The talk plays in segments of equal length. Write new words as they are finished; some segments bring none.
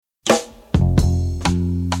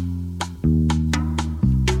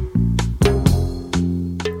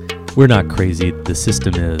We're not crazy, the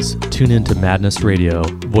system is. Tune in to Madness Radio,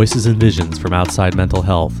 Voices and Visions from Outside Mental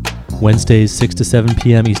Health, Wednesdays 6 to 7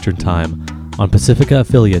 p.m. Eastern Time on Pacifica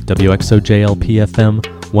affiliate WXOJLP-FM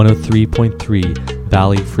 103.3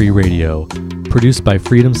 Valley Free Radio. Produced by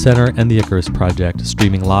Freedom Center and the Icarus Project,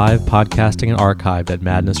 streaming live, podcasting, and archived at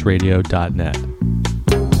madnessradio.net.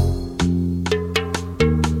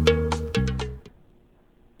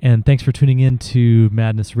 And thanks for tuning in to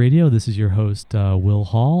Madness Radio. This is your host, Will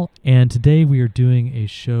Hall. And today we are doing a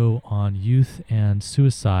show on youth and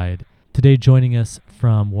suicide. Today joining us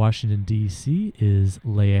from Washington, D.C. is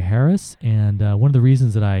Leah Harris. And one of the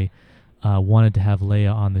reasons that I wanted to have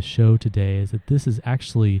Leah on the show today is that this is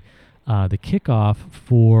actually the kickoff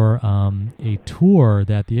for a tour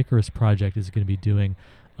that the Icarus Project is going to be doing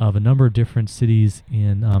of a number of different cities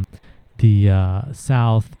in the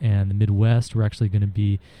South and the Midwest. We're actually going to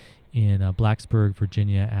be in Blacksburg,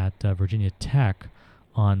 Virginia at Virginia Tech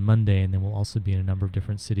on Monday, and then we'll also be in a number of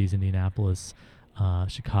different cities, Indianapolis,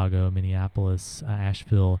 Chicago, Minneapolis,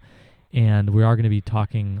 Asheville, and we are going to be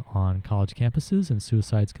talking on college campuses, and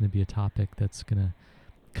suicide is going to be a topic that's going to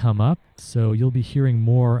come up. So you'll be hearing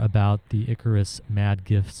more about the Icarus Mad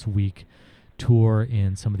Gifts Week tour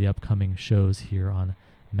in some of the upcoming shows here on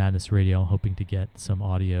Madness Radio, hoping to get some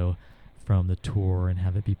audio from the tour and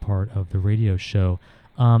have it be part of the radio show.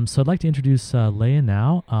 So I'd like to introduce Leah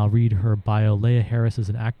now. I'll read her bio. Leah Harris is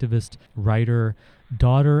an activist, writer,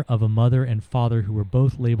 daughter of a mother and father who were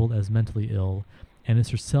both labeled as mentally ill, and is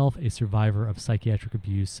herself a survivor of psychiatric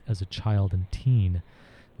abuse as a child and teen.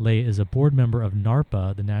 Leah is a board member of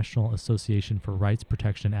NARPA, the National Association for Rights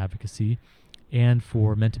Protection and Advocacy, and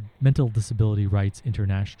for Mental Disability Rights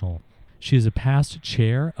International. She is a past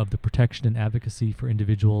chair of the Protection and Advocacy for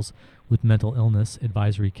Individuals with Mental Illness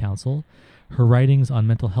Advisory Council. Her writings on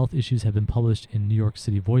mental health issues have been published in New York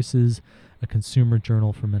City Voices, a consumer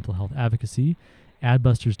journal for mental health advocacy,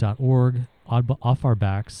 adbusters.org, Off Our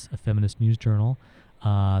Backs, a feminist news journal,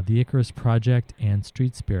 the Icarus Project, and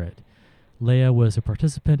Street Spirit. Leah was a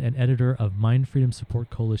participant and editor of Mind Freedom Support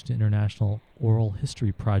Coalition International Oral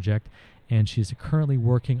History Project, and she is currently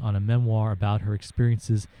working on a memoir about her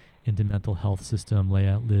experiences in the mental health system.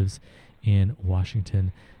 Leah lives in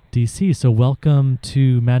Washington, D.C. So welcome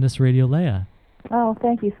to Madness Radio, Leah. Oh,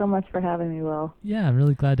 thank you so much for having me, Will. Yeah, I'm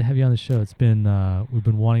really glad to have you on the show. It's been we've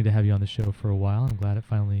been wanting to have you on the show for a while. I'm glad it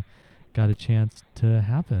finally got a chance to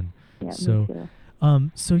happen. Yeah, me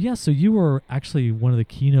too. So you were actually one of the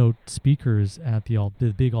keynote speakers at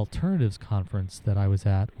the Big Alternatives Conference that I was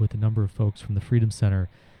at with a number of folks from the Freedom Center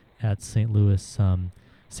at St. Louis,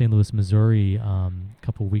 Missouri, a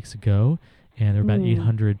couple of weeks ago, and there are about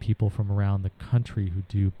 800 people from around the country who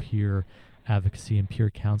do peer advocacy and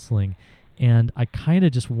peer counseling. And I kind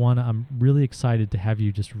of just I'm really excited to have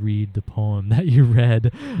you just read the poem that you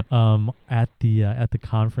read at the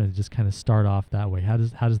conference. Just kind of start off that way. How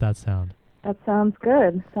does that sound? That sounds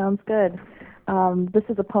good. This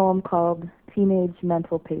is a poem called Teenage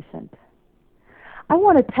Mental Patient. I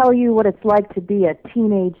want to tell you what it's like to be a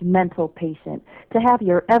teenage mental patient, to have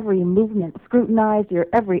your every movement scrutinized, your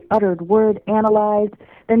every uttered word analyzed,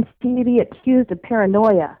 then to be accused of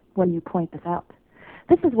paranoia when you point this out.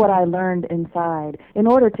 This is what I learned inside. In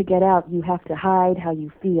order to get out, you have to hide how you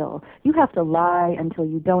feel. You have to lie until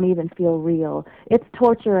you don't even feel real. It's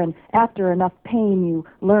torture, and after enough pain, you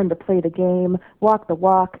learn to play the game, walk the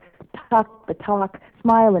walk, talk the talk,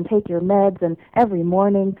 smile and take your meds, and every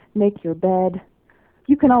morning make your bed.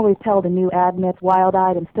 You can always tell the new admits,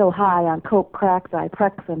 wild-eyed and still high on coke, crack,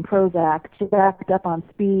 Zyprex, and Prozac, jacked up on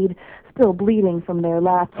speed, still bleeding from their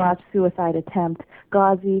last botched suicide attempt,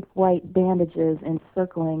 gauzy white bandages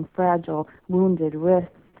encircling fragile, wounded wrists.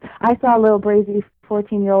 I saw Lil Brazy,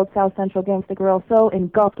 14-year-old South Central gangsta girl, so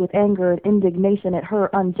engulfed with anger and indignation at her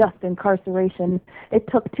unjust incarceration. It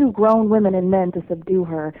took 2 grown women and men to subdue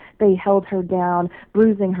her. They held her down,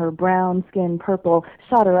 bruising her brown skin purple,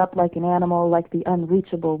 shot her up like an animal, like the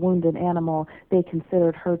unreachable wounded animal they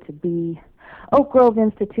considered her to be. Oak Grove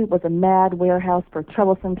Institute was a mad warehouse for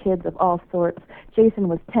troublesome kids of all sorts. Jason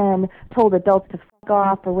was 10, told adults to fuck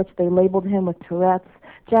off, for which they labeled him with Tourette's.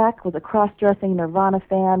 Jack was a cross-dressing Nirvana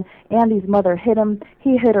fan. Andy's mother hit him.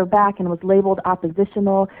 He hit her back and was labeled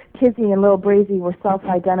oppositional. Kizzy and Lil Brazy were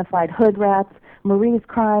self-identified hood rats. Marie's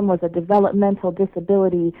crime was a developmental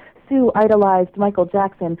disability. Sue idolized Michael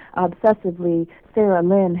Jackson obsessively. Sarah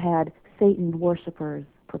Lynn had Satan worshippers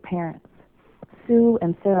for parents. Sue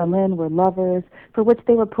and Sarah Lynn were lovers, for which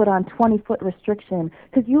they were put on 20-foot restriction,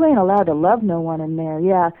 because you ain't allowed to love no one in there.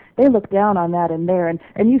 Yeah, they look down on that in there, and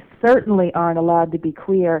you certainly aren't allowed to be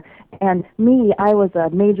queer. And me, I was a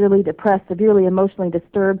majorly depressed, severely emotionally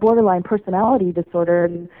disturbed, borderline personality disorder,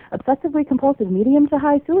 obsessively compulsive, medium to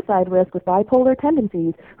high suicide risk with bipolar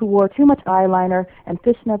tendencies, who wore too much eyeliner and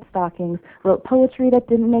fishnet stockings, wrote poetry that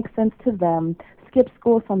didn't make sense to them, skipped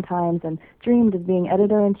school sometimes, and dreamed of being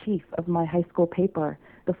editor-in-chief of my high school paper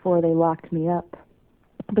before they locked me up.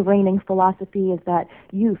 The reigning philosophy is that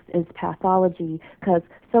youth is pathology, because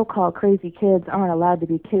so-called crazy kids aren't allowed to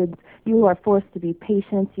be kids. You are forced to be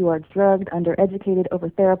patients. You are drugged, undereducated,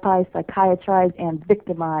 overtherapized, psychiatrized, and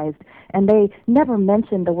victimized. And they never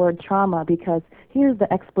mention the word trauma, because here's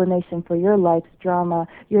the explanation for your life's drama.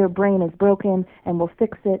 Your brain is broken, and we'll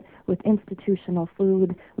fix it with institutional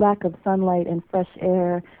food, lack of sunlight and fresh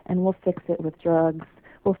air, and we'll fix it with drugs.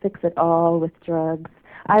 We'll fix it all with drugs.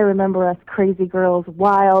 I remember us crazy girls,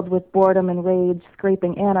 wild with boredom and rage,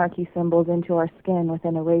 scraping anarchy symbols into our skin with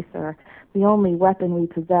an eraser, the only weapon we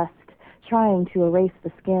possessed, trying to erase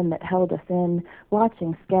the skin that held us in,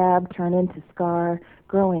 watching scab turn into scar,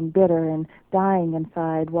 growing bitter and dying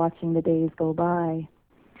inside, watching the days go by.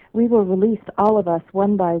 We were released, all of us,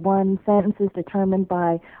 one by one, sentences determined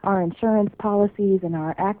by our insurance policies and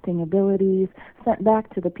our acting abilities, sent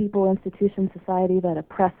back to the people, institution, society that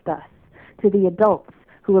oppressed us, to the adults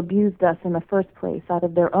who abused us in the first place out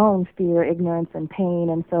of their own fear, ignorance, and pain.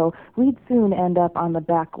 And so we'd soon end up on the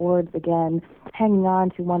back wards again, hanging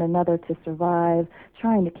on to one another to survive,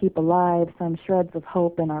 trying to keep alive some shreds of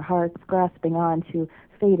hope in our hearts, grasping on to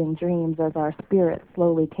fading dreams as our spirits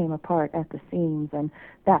slowly came apart at the seams. And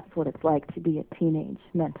that's what it's like to be a teenage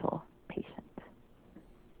mental patient.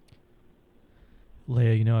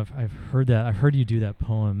 Leah, you know, I've heard that. I've heard you do that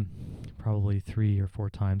poem probably 3 or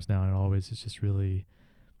 4 times now, and it's just really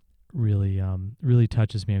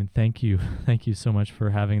touches me. I mean, thank you so much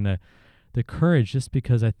for having the courage, just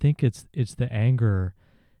because I think it's the anger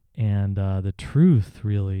and the truth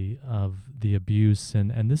really of the abuse,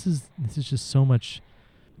 and this is just so much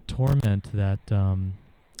torment that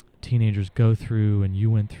teenagers go through and you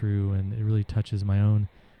went through, and it really touches my own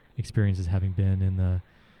experiences having been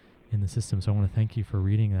in the system. So I want to thank you for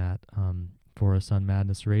reading that for us on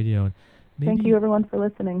Madness Radio. And thank you, everyone, for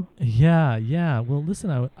listening. Yeah. Well,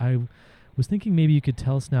 listen, I was thinking maybe you could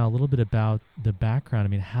tell us now a little bit about the background. I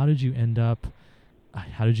mean, how did you end up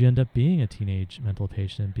being a teenage mental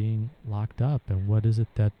patient, being locked up, and what is it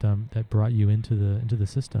that brought you into the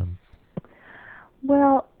system?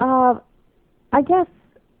 Well, I guess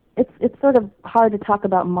it's sort of hard to talk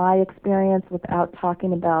about my experience without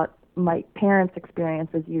talking about my parents' experience,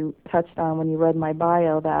 as you touched on when you read my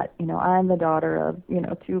bio, that, you know, I'm the daughter of, you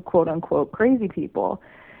know, 2 quote-unquote crazy people.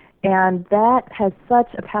 And that has such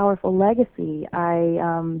a powerful legacy. I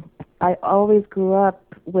always grew up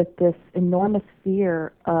with this enormous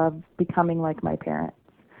fear of becoming like my parents,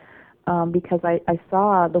 because I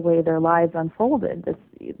saw the way their lives unfolded,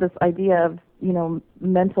 this idea of, you know,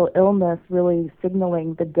 mental illness really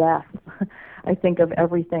signaling the death, I think, of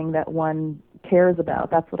everything that one cares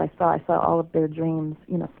about. That's what I saw. I saw all of their dreams,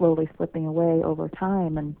 you know, slowly slipping away over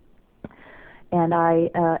time, and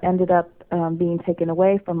I ended up being taken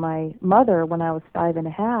away from my mother when I was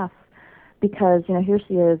 5.5, because, you know, here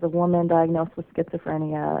she is, a woman diagnosed with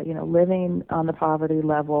schizophrenia, you know, living on the poverty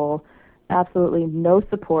level, absolutely no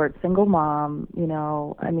support, single mom, you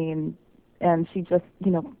know, I mean, and she just,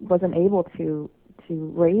 you know, wasn't able to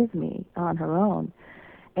raise me on her own.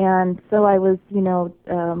 And so I was, you know,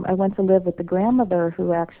 I went to live with the grandmother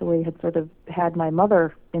who actually had sort of had my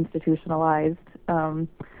mother institutionalized.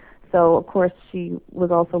 So, of course, she was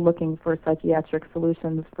also looking for psychiatric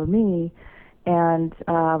solutions for me. And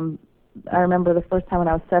I remember the first time when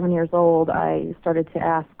I was 7 years old, I started to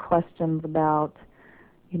ask questions about,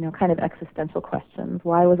 you know, kind of existential questions.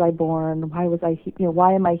 Why was I born? Why was I,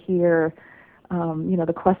 why am I here? You know,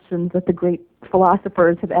 the questions that the great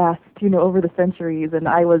philosophers have asked, you know, over the centuries. And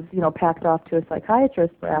I was, you know, packed off to a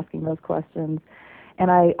psychiatrist for asking those questions. And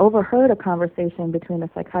I overheard a conversation between a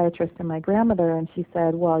psychiatrist and my grandmother, and she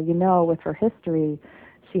said, well, you know, with her history,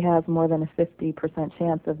 she has more than a 50%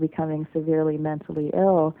 chance of becoming severely mentally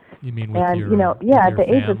ill. You mean with and, your, you know, yeah, at the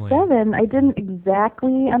family. age of 7, I didn't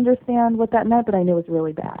exactly understand what that meant, but I knew it was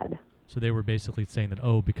really bad. So they were basically saying that,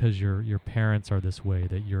 oh, because your parents are this way,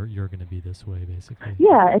 that you're going to be this way, basically.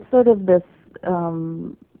 Yeah, it's sort of this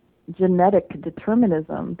genetic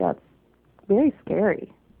determinism that's very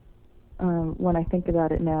scary when I think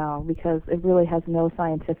about it now, because it really has no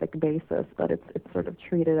scientific basis, but it's sort of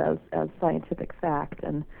treated as scientific fact.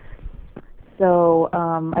 And so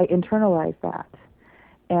I internalized that.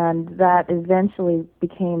 And that eventually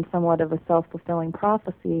became somewhat of a self-fulfilling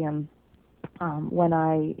prophecy. And when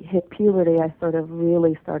I hit puberty, I sort of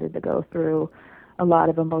really started to go through a lot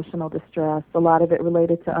of emotional distress, a lot of it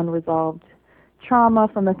related to unresolved trauma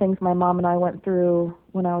from the things my mom and I went through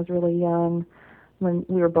when I was really young, when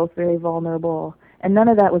we were both very vulnerable. And none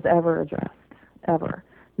of that was ever addressed, ever.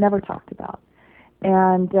 Never talked about.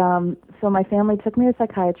 And so my family took me to a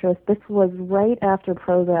psychiatrist. This was right after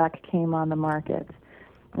Prozac came on the market.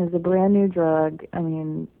 It was a brand new drug. I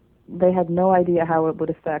mean, they had no idea how it would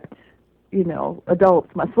affect,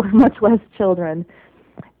 adults, much less children.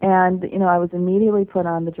 And, I was immediately put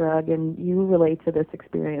on the drug, and you relate to this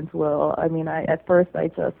experience, Will. I mean, at first I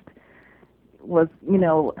just was,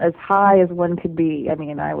 as high as one could be. I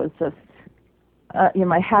mean, I was just,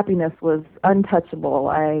 my happiness was untouchable.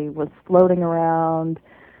 I was floating around,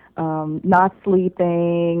 not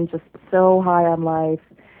sleeping, just so high on life.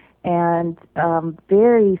 And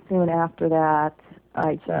very soon after that,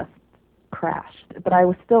 I just crashed. But I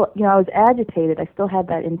was still, I was agitated. I still had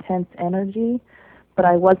that intense energy, but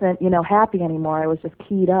I wasn't, happy anymore. I was just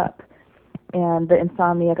keyed up. And the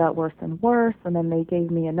insomnia got worse and worse, and then they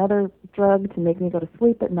gave me another drug to make me go to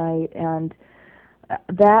sleep at night. And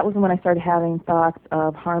that was when I started having thoughts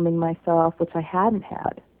of harming myself, which I hadn't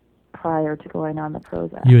had prior to going on the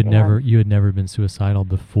Prozac. You had never been suicidal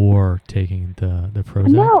before taking the Prozac?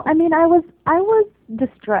 No, I mean I was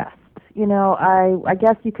distressed. I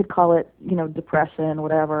guess you could call it, depression,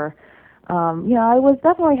 whatever. I was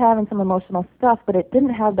definitely having some emotional stuff, but it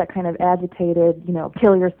didn't have that kind of agitated,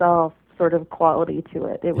 kill yourself sort of quality to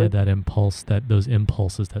it. It was that impulse, those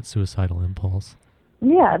impulses, that suicidal impulse.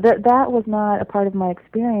 Yeah, that was not a part of my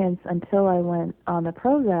experience until I went on the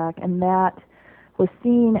Prozac, and that was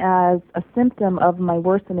seen as a symptom of my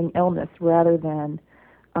worsening illness rather than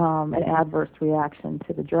an adverse reaction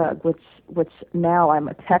to the drug, which now I'm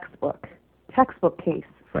a textbook case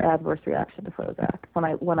for adverse reaction to Prozac.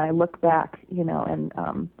 When I look back, and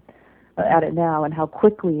at it now and how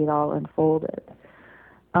quickly it all unfolded.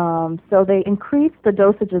 So they increased the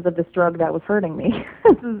dosages of this drug that was hurting me.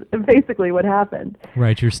 This is basically what happened.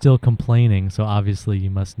 Right, you're still complaining, so obviously you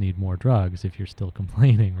must need more drugs if you're still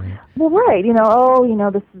complaining, right? Well, right,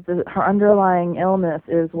 this is her underlying illness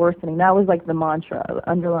is worsening. That was like the mantra,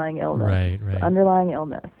 underlying illness. Right. Underlying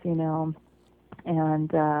illness, and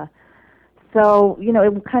so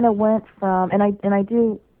it kind of went from, and I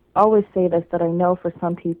do always say this, that I know for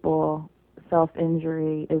some people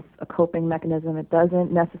self-injury is a coping mechanism. It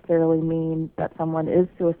doesn't necessarily mean that someone is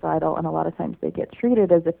suicidal, and a lot of times they get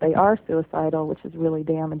treated as if they are suicidal, which is really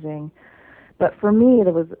damaging. But for me,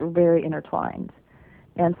 it was very intertwined.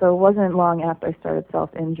 And so it wasn't long after I started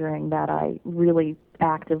self-injuring that I really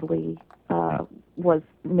actively was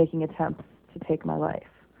making attempts to take my life,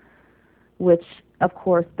 which, of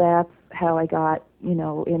course, that's how I got,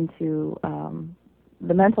 into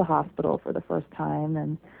the mental hospital for the first time.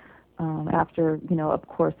 And after, of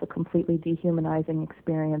course, a completely dehumanizing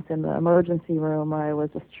experience in the emergency room where I was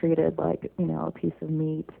just treated like, a piece of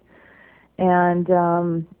meat. And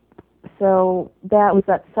so that was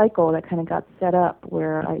that cycle that kind of got set up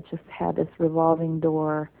where I just had this revolving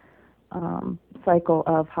door cycle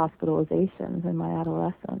of hospitalizations in my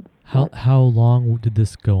adolescence. How long did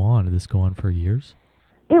this go on? Did this go on for years?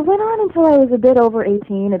 It went on until I was a bit over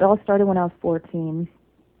 18. It all started when I was 14.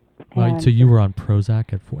 So you were on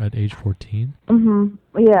Prozac at age 14? Mm-hmm.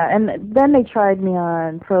 Yeah, and then they tried me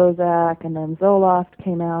on Prozac, and then Zoloft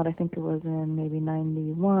came out. I think it was in maybe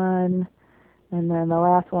 91. And then the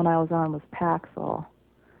last one I was on was Paxil.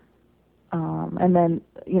 And then,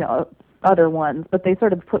 other ones. But they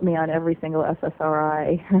sort of put me on every single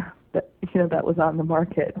SSRI that was on the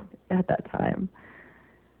market at that time.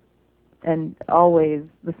 And always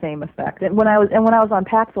the same effect. And when I was on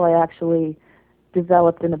Paxil, I actually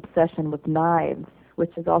developed an obsession with knives,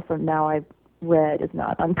 which is also now I've read is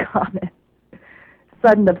not uncommon.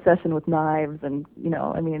 Sudden obsession with knives, and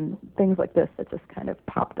things like this that just kind of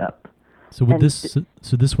popped up. So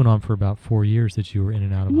this went on for about 4 years that you were in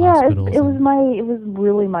and out of hospitals. Yeah, it was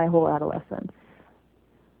really my whole adolescence.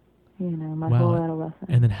 Whole adolescence.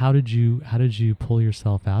 And then how did you pull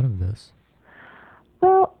yourself out of this?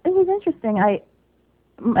 Well, it was interesting.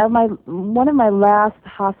 One of my last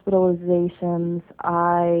hospitalizations,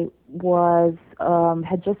 I was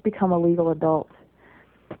had just become a legal adult,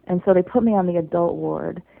 and so they put me on the adult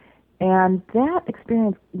ward, and that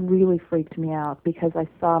experience really freaked me out because I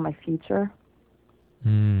saw my future,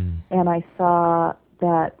 and I saw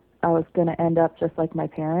that I was going to end up just like my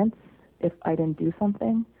parents if I didn't do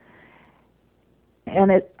something.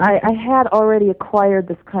 and I had already acquired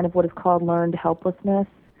this kind of what is called learned helplessness,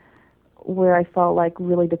 where I felt like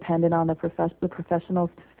really dependent on the professionals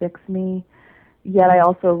to fix me. Yet I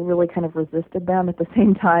also really kind of resisted them at the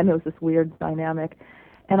same time. It was this weird dynamic.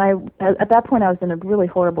 And at that point, I was in a really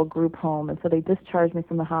horrible group home, and so they discharged me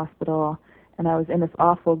from the hospital, and I was in this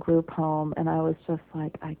awful group home, and I was just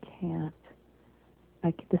like, I can't.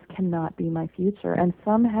 This cannot be my future. And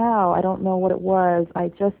somehow, I don't know what it was, I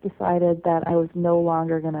just decided that I was no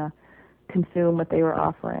longer going to consume what they were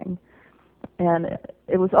offering. And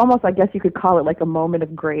it was almost, I guess you could call it like a moment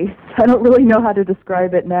of grace. I don't really know how to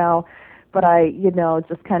describe it now, but I,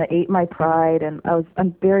 just kind of ate my pride, and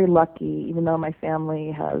I'm very lucky, even though my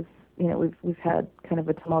family has, we've had kind of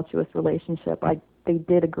a tumultuous relationship. They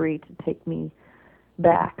did agree to take me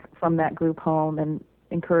back from that group home and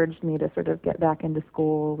encouraged me to sort of get back into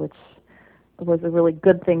school, which was a really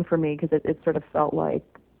good thing for me because it sort of felt like,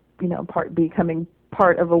 becoming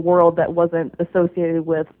part of a world that wasn't associated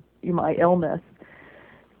with my illness.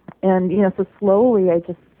 And, so slowly,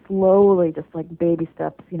 just like baby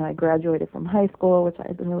steps, I graduated from high school, which I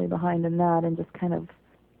had been really behind in that, and just kind of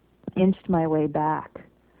inched my way back.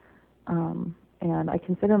 And I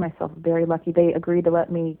consider myself very lucky. They agreed to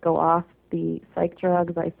let me go off the psych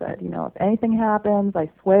drugs. I said, if anything happens, I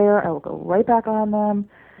swear I will go right back on them.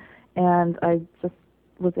 And I just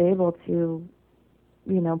was able to,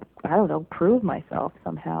 prove myself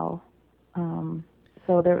somehow.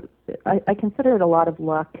 So I consider it a lot of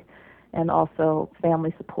luck and also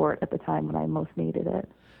family support at the time when I most needed it.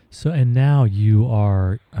 So, and now you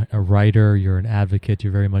are a writer, you're an advocate,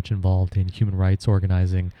 you're very much involved in human rights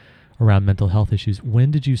organizing around mental health issues.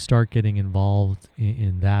 When did you start getting involved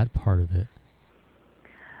in that part of it?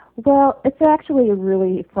 Well, it's actually a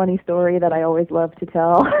really funny story that I always love to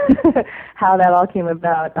tell, how that all came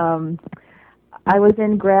about. I was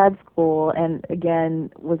in grad school and,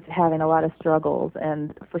 again, was having a lot of struggles.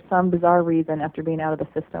 And for some bizarre reason, after being out of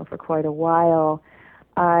the system for quite a while,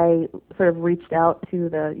 I sort of reached out to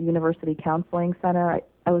the University Counseling Center.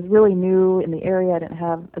 I was really new in the area. I didn't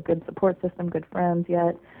have a good support system, good friends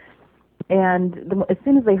yet. And as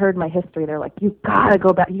soon as they heard my history, they're like, "You gotta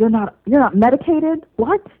go back. You're not medicated.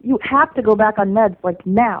 What? You have to go back on meds like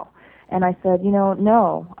now." And I said,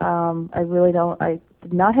 no, I really don't. I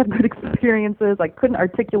did not have good experiences. I couldn't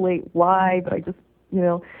articulate why, but I just,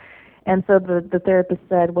 And so the therapist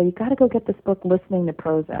said, "Well, you got to go get this book, Listening to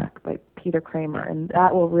Prozac by Peter Kramer, and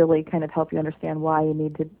that will really kind of help you understand why you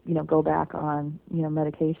need to, go back on,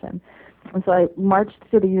 medication." And so I marched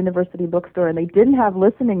to the university bookstore, and they didn't have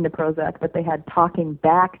Listening to Prozac, but they had Talking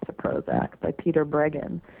Back to Prozac by Peter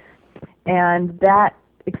Breggin. And that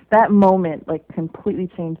moment, completely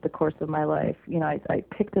changed the course of my life. I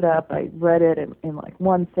picked it up, I read it in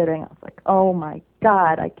one sitting. I was like, oh my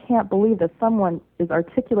God, I can't believe that someone is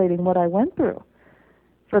articulating what I went through.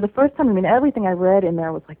 For the first time, everything I read in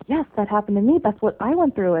there was like, yes, that happened to me. That's what I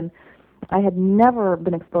went through. And I had never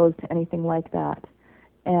been exposed to anything like that.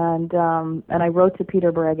 And I wrote to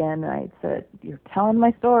Peter Breggin, and I said, "You're telling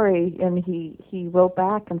my story." And he wrote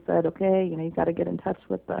back and said, "Okay, you got to get in touch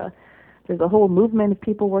with there's a whole movement of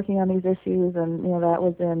people working on these issues." And that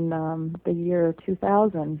was in the year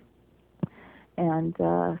 2000. And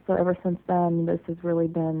so ever since then, this has really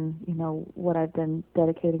been what I've been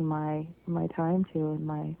dedicating my time to in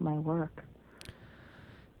my work.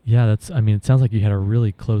 Yeah, it sounds like you had a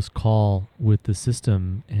really close call with the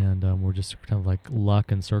system, and we're just kind of like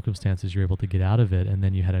luck and circumstances you're able to get out of it. And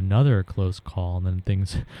then you had another close call, and then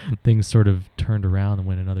things sort of turned around and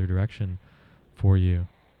went another direction for you.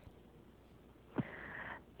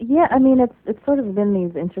 Yeah, it's sort of been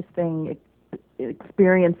these interesting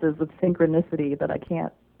experiences with synchronicity that I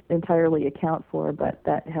can't entirely account for, but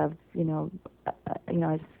that have,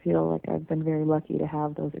 I just feel like I've been very lucky to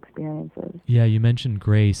have those experiences. Yeah, you mentioned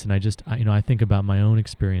grace, and I think about my own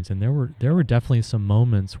experience, and there were definitely some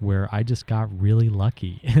moments where I just got really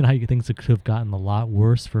lucky, and I think things could have gotten a lot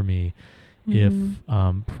worse for me if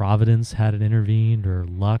Providence hadn't intervened or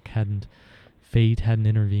fate hadn't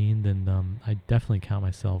intervened. And I definitely count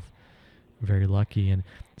myself very lucky. And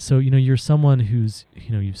so, you're someone who's,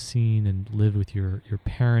 you've seen and lived with your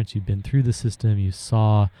parents, you've been through the system, you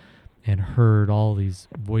saw and heard all these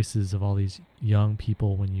voices of all these young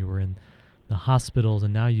people when you were in the hospitals,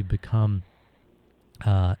 and now you've become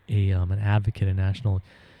an advocate, a national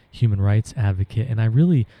human rights advocate. And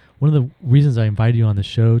one of the reasons I invited you on the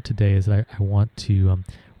show today is that I want to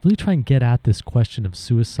really try and get at this question of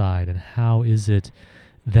suicide and how is it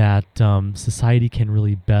that society can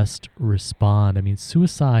really best respond.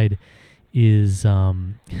 Suicide is,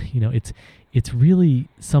 it's really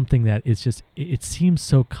something that it's just, it seems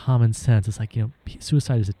so common sense. It's like,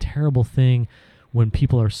 suicide is a terrible thing. When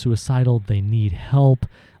people are suicidal, they need help.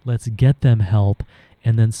 Let's get them help.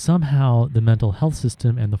 And then somehow the mental health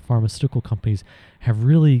system and the pharmaceutical companies have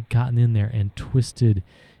really gotten in there and twisted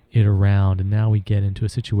it around. And now we get into a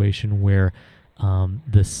situation where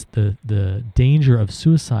the danger of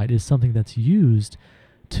suicide is something that's used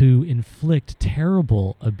to inflict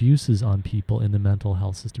terrible abuses on people in the mental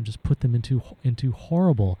health system, just put them into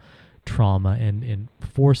horrible trauma and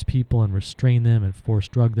force people and restrain them and force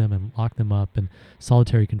drug them and lock them up in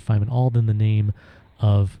solitary confinement, all in the name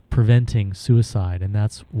of preventing suicide. And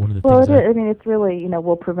that's one of the things. Well, I mean, it's really,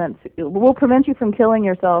 we'll prevent you from killing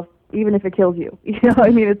yourself, even if it kills you.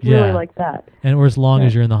 It's really like that. And or as long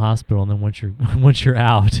as you're in the hospital, and then once you're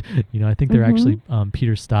out, I think they're actually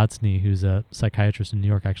Peter Stotsny, who's a psychiatrist in New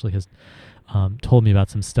York, actually has told me about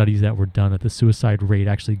some studies that were done that the suicide rate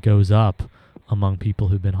actually goes up among people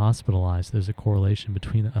who've been hospitalized. There's a correlation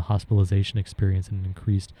between a hospitalization experience and an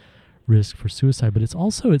increased risk for suicide. But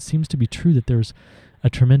it seems to be true that there's a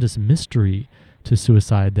tremendous mystery to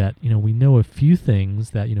suicide, that we know a few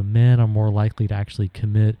things, that men are more likely to actually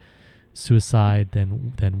commit suicide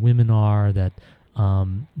than women are, that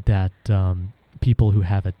people who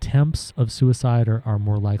have attempts of suicide are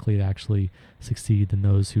more likely to actually succeed than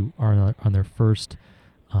those who are on their first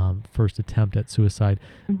attempt at suicide.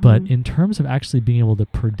 But in terms of actually being able to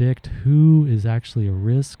predict who is actually a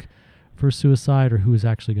risk for suicide, or who is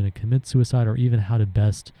actually going to commit suicide, or even how to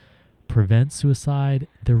best prevent suicide,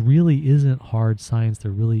 there really isn't hard science.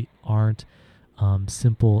 There really aren't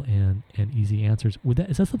simple and easy answers.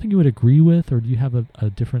 Is that something you would agree with, or do you have a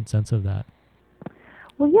different sense of that?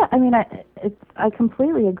 Well, yeah, I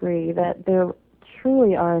completely agree that there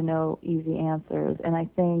truly are no easy answers. And I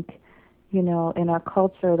think, in our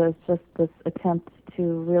culture, there's just this attempt to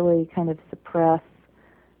really kind of suppress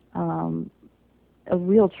a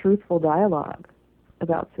real truthful dialogue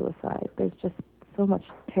about suicide. There's just so much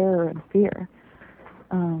terror and fear.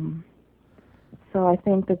 So I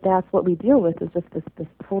think that that's what we deal with, is just this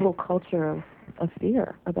total culture of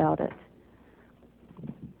fear about it.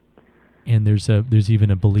 And there's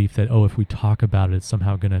even a belief that, if we talk about it, it's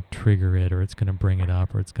somehow going to trigger it, or it's going to bring it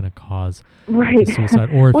up, or it's going to cause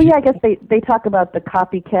suicide. Or I guess they talk about the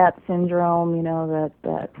copycat syndrome,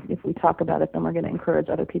 that if we talk about it, then we're going to encourage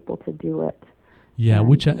other people to do it. Yeah,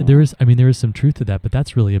 which there is some truth to that, but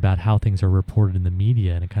that's really about how things are reported in the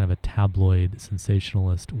media in a kind of a tabloid,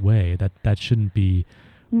 sensationalist way. That shouldn't be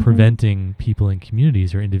preventing people in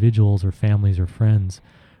communities or individuals or families or friends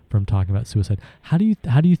from talking about suicide. How do you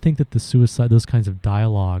think that those kinds of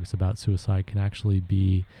dialogues about suicide can actually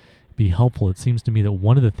be helpful? It seems to me that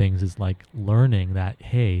one of the things is like learning that,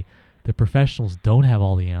 hey, the professionals don't have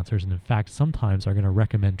all the answers, and in fact sometimes are going to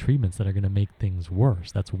recommend treatments that are going to make things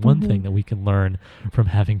worse. That's one thing that we can learn from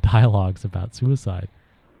having dialogues about suicide.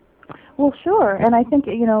 Well, sure. And I think,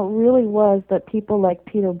 really was that people like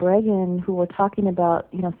Peter Breggin, who were talking about,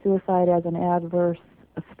 suicide as an adverse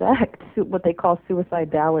effect, what they call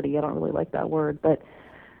suicidality. I don't really like that word, but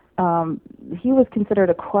he was considered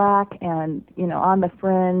a quack and, on the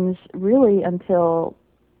fringe, really until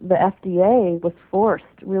the FDA was forced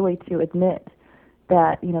really to admit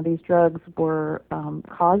that, these drugs were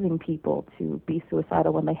causing people to be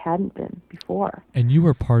suicidal when they hadn't been before. And you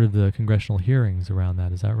were part of the congressional hearings around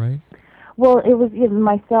that, is that right? Well, it was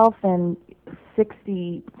myself and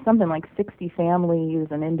 60 families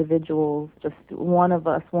and individuals, just one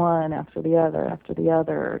after the other,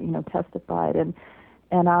 testified.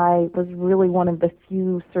 And I was really one of the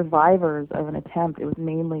few survivors of an attempt. It was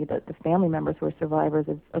mainly the family members who were survivors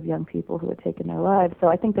of young people who had taken their lives. So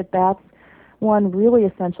I think that that's one really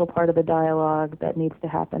essential part of the dialogue that needs to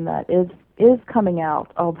happen, that is coming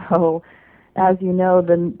out, although, as you know,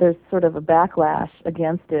 then there's sort of a backlash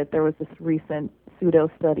against it. There was this recent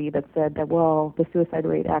pseudo-study that said that, the suicide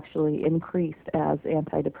rate actually increased as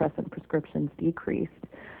antidepressant prescriptions decreased.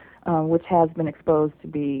 Which has been exposed to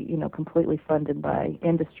be, completely funded by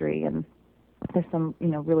industry, and there's some,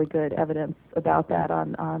 really good evidence about that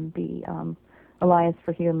on the Alliance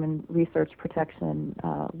for Human Research Protection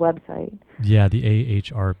website. Yeah, the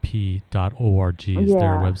ahrp.org is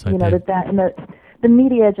their website. And the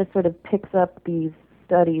media just sort of picks up these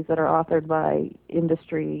studies that are authored by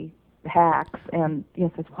industry hacks and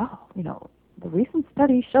says, the recent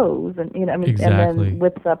study shows, and exactly. And then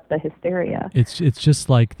whips up the hysteria. It's just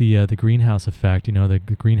like the greenhouse effect.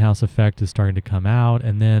 The greenhouse effect is starting to come out,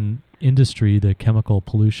 and then industry, the chemical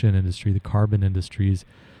pollution industry, the carbon industries,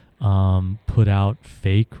 put out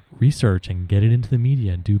fake research and get it into the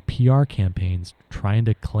media and do PR campaigns trying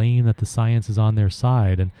to claim that the science is on their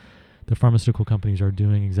side. And the pharmaceutical companies are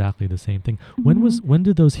doing exactly the same thing. When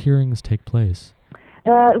did those hearings take place?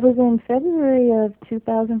 It was in February of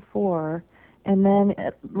 2004, and then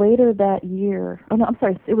later that year,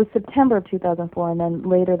 it was September of 2004, and then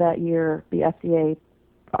later that year, the FDA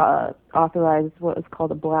authorized what was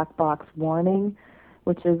called a black box warning,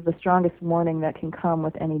 which is the strongest warning that can come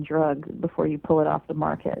with any drug before you pull it off the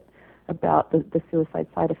market about the suicide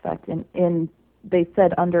side effect. And they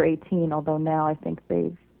said under 18, although now I think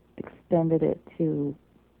they've extended it to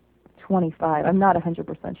 25. I'm not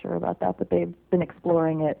 100% sure about that, but they've been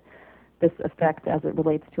exploring this effect as it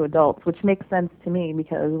relates to adults, which makes sense to me,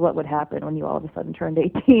 because what would happen when you all of a sudden turned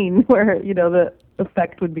 18 where, the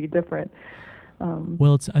effect would be different?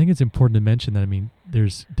 Well, I think it's important to mention that,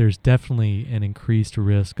 there's definitely an increased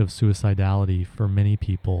risk of suicidality for many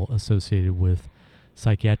people associated with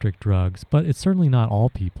psychiatric drugs, but it's certainly not all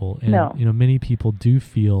people. And, No. Many people do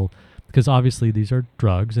feel, because obviously these are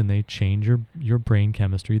drugs and they change your brain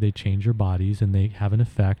chemistry, they change your bodies, and they have an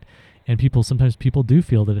effect. And sometimes people do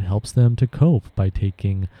feel that it helps them to cope by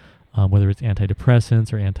taking, whether it's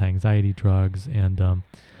antidepressants or anti-anxiety drugs. And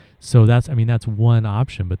so that's one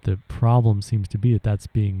option, but the problem seems to be that that's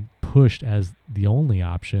being pushed as the only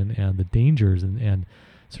option, and the dangers and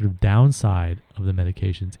sort of downside of the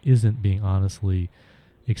medications isn't being honestly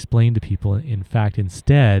explained to people. In fact,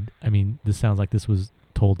 instead, this sounds like this was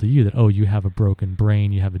told to you that, oh, you have a broken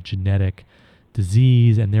brain, you have a genetic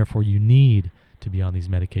disease, and therefore you need to be on these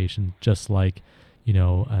medications, just like,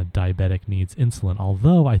 a diabetic needs insulin.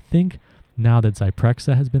 Although I think now that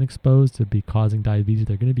Zyprexa has been exposed to be causing diabetes,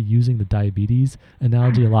 they're going to be using the diabetes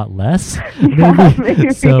analogy a lot less.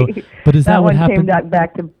 Maybe. So, but is that what happened? That one came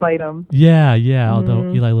back to bite them. Yeah.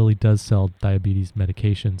 Although Eli Lilly does sell diabetes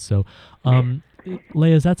medication. So,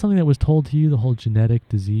 Leah, is that something that was told to you, the whole genetic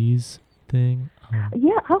disease thing?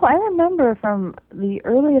 Yeah. I remember from the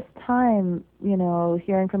earliest time,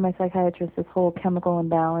 hearing from my psychiatrist this whole chemical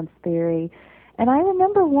imbalance theory. And I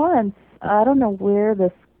remember once, I don't know where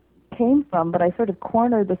this came from, but I sort of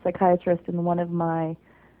cornered the psychiatrist in when I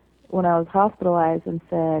was hospitalized, and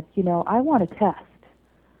said, I want a test.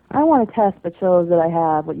 I want a test that shows that I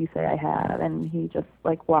have what you say I have. And he just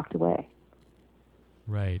walked away.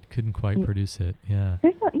 Right. Couldn't quite produce it. Yeah.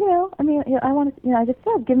 I want to, I just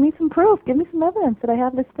said, give me some proof, give me some evidence that I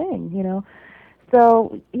have this thing,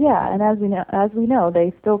 So, yeah, and as we know,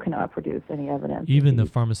 they still cannot produce any evidence. Even the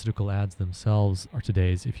pharmaceutical ads themselves are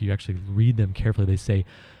today's, if you actually read them carefully, they say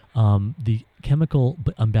the chemical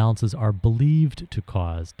imbalances are believed to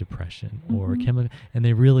cause depression or chemical, and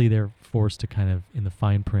they're forced to kind of, in the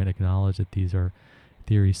fine print, acknowledge that these are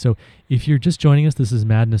theories. So if you're just joining us, this is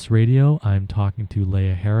Madness Radio. I'm talking to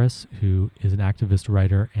Leah Harris, who is an activist,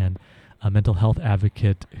 writer, and a mental health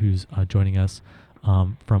advocate who's joining us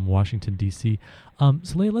from Washington, D.C. So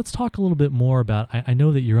Leah, let's talk a little bit more about, I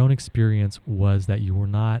know that your own experience was that you were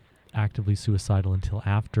not actively suicidal until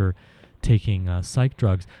after taking psych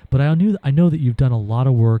drugs, but I know that you've done a lot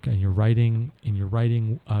of work in your writing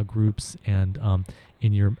groups and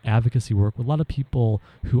in your advocacy work with a lot of people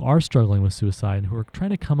who are struggling with suicide and who are trying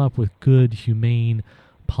to come up with good, humane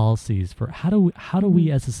policies for how do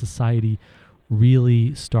we as a society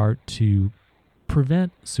really start to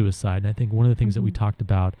prevent suicide. And I think one of the things that we talked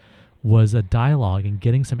about was a dialogue and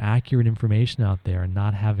getting some accurate information out there, and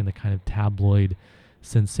not having the kind of tabloid,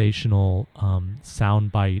 sensational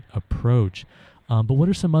soundbite approach. But what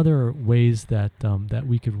are some other ways that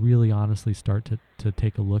we could really honestly start to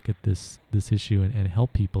take a look at this issue and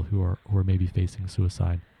help people who are maybe facing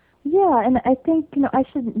suicide? Yeah, and I think I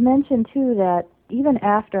should mention too that even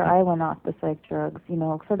after I went off the psych drugs,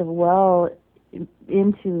 sort of well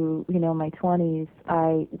into my 20s,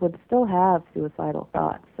 I would still have suicidal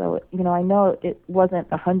thoughts. So I know it wasn't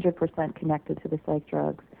 100% connected to the psych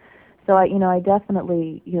drugs. So I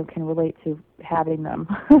definitely can relate to having them.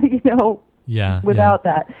 Without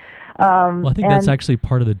that. Well, I think that's actually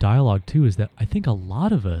part of the dialogue too. Is that I think a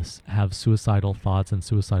lot of us have suicidal thoughts and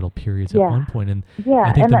suicidal periods at one point, and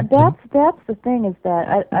I think that's the thing, is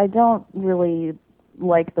that I don't really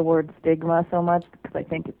like the word stigma so much, because I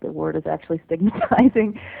think the word is actually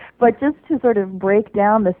stigmatizing, but just to sort of break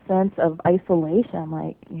down the sense of isolation,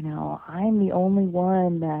 like, I'm the only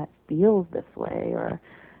one that feels this way, or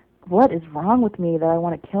what is wrong with me that I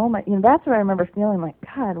want to kill that's what I remember feeling, like,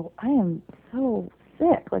 God, I am so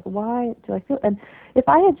sick, like, why do I feel, and if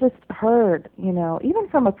I had just heard, even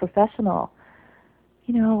from a professional,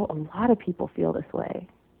 a lot of people feel this way,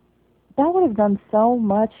 that would have done so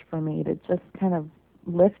much for me to just kind of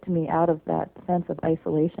lift me out of that sense of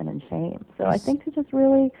isolation and shame. So I think to just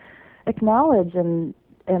really acknowledge, and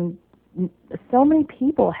so many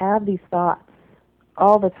people have these thoughts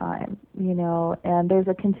all the time, and there's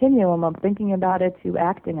a continuum of thinking about it to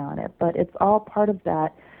acting on it, but it's all part of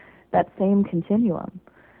that same continuum.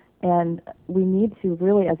 And we need to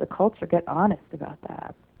really, as a culture, get honest about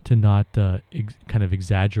that. To not kind of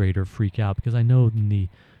exaggerate or freak out, because I know in the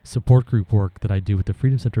support group work that I do with the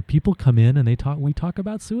Freedom Center, people come in and we talk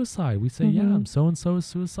about suicide. We say, yeah, I'm so-and-so is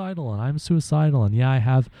suicidal, and I'm suicidal, and yeah, I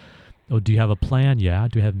have, do you have a plan? Yeah.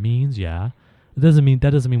 Do you have means? Yeah. That doesn't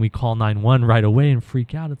mean we call 911 right away and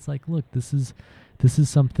freak out. It's like, look, this is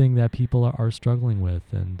something that people are struggling with,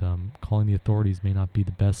 and calling the authorities may not be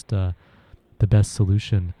the best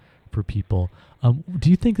solution for people. Do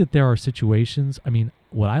you think that there are situations? I mean,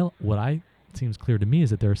 what I seems clear to me is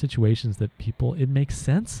that there are situations that it makes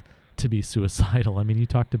sense to be suicidal. I mean, you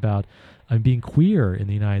talked about being queer in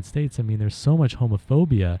the United States. I mean, there's so much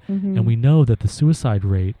homophobia, and we know that the suicide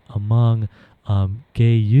rate among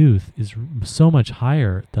gay youth is so much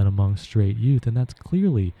higher than among straight youth, and that's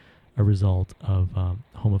clearly a result of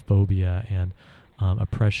homophobia and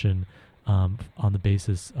oppression on the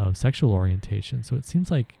basis of sexual orientation. So it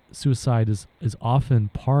seems like suicide is often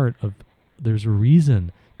part of, there's a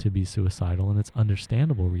reason to be suicidal, and it's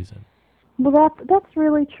understandable reason. Well, that's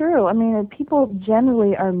really true. I mean, people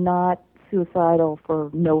generally are not suicidal for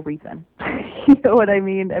no reason. You know what I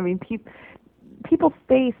mean? I mean, people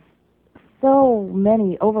face so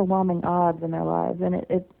many overwhelming odds in their lives, and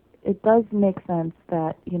it does make sense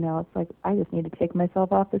that, it's like, I just need to take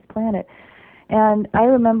myself off this planet. And I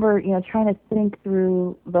remember, trying to think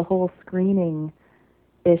through the whole screening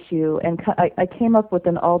issue, and I came up with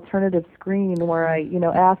an alternative screen where I,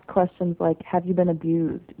 asked questions like, have you been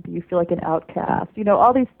abused? Do you feel like an outcast?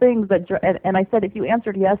 All these things and I said, if you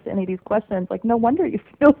answered yes to any of these questions, like, no wonder you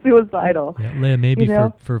feel suicidal. Yeah, Leah, maybe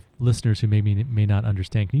for listeners who maybe may not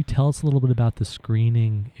understand, can you tell us a little bit about the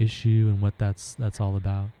screening issue and what that's all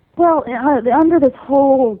about? Well, under this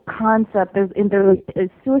whole concept, there's a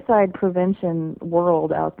suicide prevention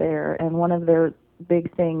world out there, and one of their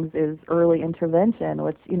big things is early intervention,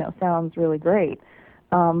 which, sounds really great.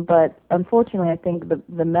 But unfortunately, I think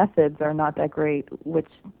the methods are not that great, which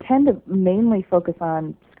tend to mainly focus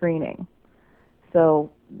on screening.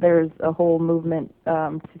 So there's a whole movement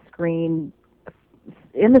to screen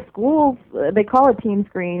in the schools. They call it Teen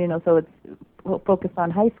Screen, so it's focused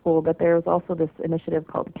on high school, but there's also this initiative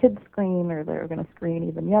called Kids Screen, or they're going to screen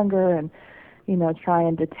even younger and, try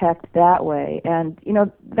and detect that way. And,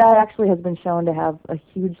 that actually has been shown to have a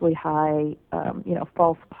hugely high,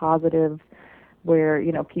 false positives where,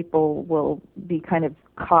 people will be kind of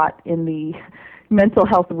caught in the mental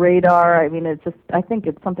health radar. I mean, I think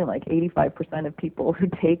it's something like 85% of people who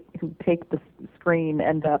take the screen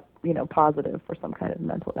end up, positive for some kind of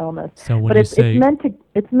mental illness. So when it's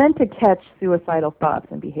meant to catch suicidal thoughts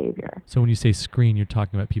and behavior. So when you say screen, you're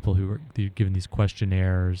talking about people who are given these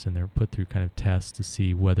questionnaires and they're put through kind of tests to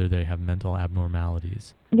see whether they have mental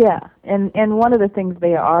abnormalities. Yeah, and one of the things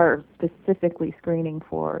they are specifically screening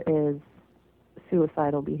for is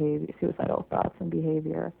suicidal thoughts and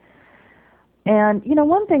behavior. And,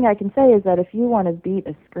 one thing I can say is that if you want to beat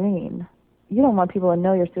a screen, you don't want people to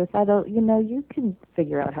know you're suicidal. You can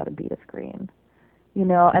figure out how to beat a screen. So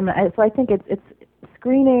I think it's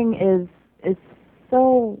screening is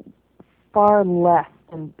so far less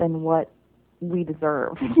than what we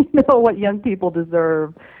deserve. What young people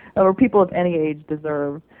deserve, or people of any age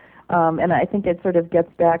deserve. And I think it sort of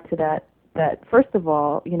gets back to that first of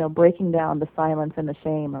all, breaking down the silence and the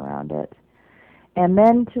shame around it. And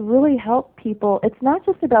then to really help people, it's not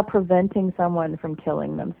just about preventing someone from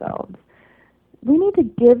killing themselves. We need to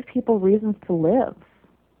give people reasons to live.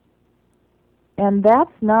 And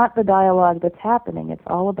that's not the dialogue that's happening. It's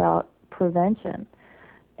all about prevention.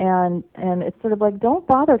 And it's sort of like, don't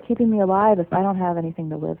bother keeping me alive if I don't have anything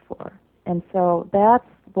to live for. And so that's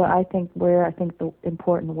where I think the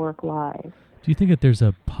important work lies. Do you think that there's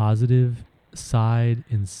a positive side,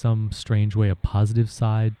 in some strange way, a positive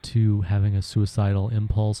side to having a suicidal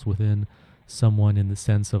impulse within someone, in the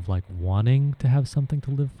sense of like wanting to have something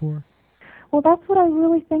to live for? Well, that's what I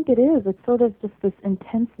really think it is. It's sort of just this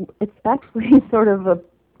intense, it's actually sort of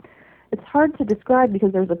it's hard to describe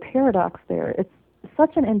because there's a paradox there. It's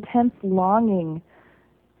such an intense longing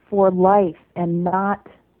for life and not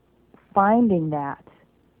finding that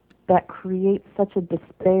creates such a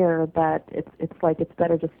despair that it's like it's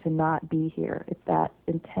better just to not be here. It's that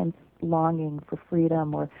intense longing for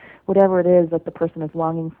freedom, or whatever it is that the person is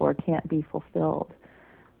longing for can't be fulfilled,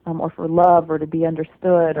 or for love, or to be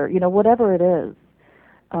understood, or whatever it is.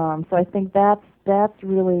 So I think that's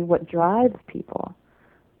really what drives people,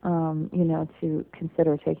 to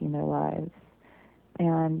consider taking their lives.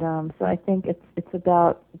 And so I think it's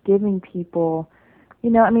about giving people You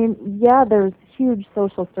know, I mean, yeah, there's huge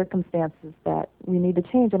social circumstances that we need to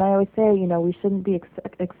change, and I always say, you know, we shouldn't be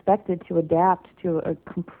expected to adapt to a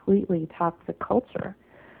completely toxic culture.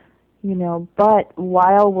 You know, but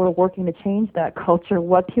while we're working to change that culture,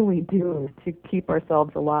 what can we do to keep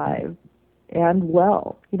ourselves alive and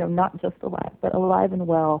well? You know, not just alive, but alive and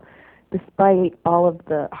well, despite all of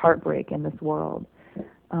the heartbreak in this world.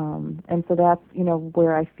 And so that's, you know,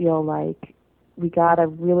 where I feel like we got to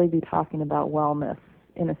really be talking about wellness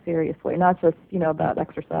in a serious way, not just, you know, about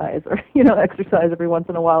exercise or, you know, exercise every once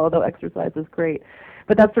in a while, although exercise is great.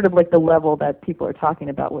 But that's sort of like the level that people are talking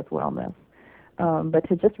about with wellness. But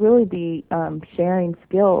to just really be sharing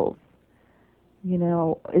skills, you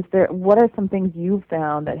know, what are some things you've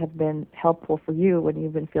found that have been helpful for you when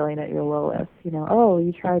you've been feeling at your lowest? You know, oh,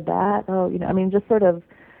 you tried that? Oh, you know, I mean, just sort of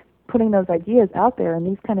putting those ideas out there, and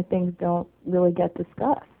these kind of things don't really get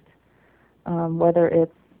discussed, whether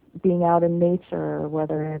it's being out in nature, or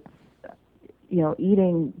whether it's, you know,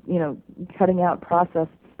 eating, you know, cutting out processed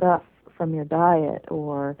stuff from your diet,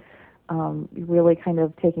 or really kind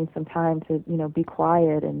of taking some time to, you know, be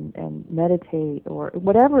quiet and meditate, or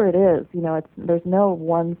whatever it is. You know, there's no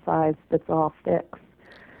one size fits all fix,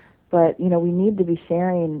 but, you know, we need to be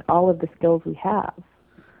sharing all of the skills we have.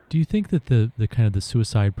 Do you think that the kind of the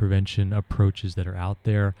suicide prevention approaches that are out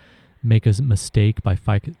there make a mistake by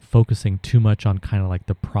focusing too much on kind of like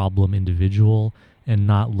the problem individual and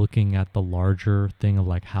not looking at the larger thing of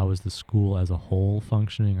like how is the school as a whole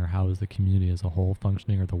functioning, or how is the community as a whole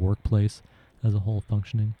functioning, or the workplace as a whole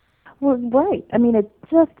functioning? Well, right. I mean, it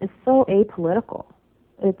just is so apolitical.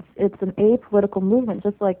 It's an apolitical movement,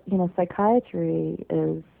 just like, you know, psychiatry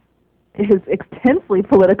is intensely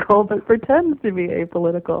political, but pretends to be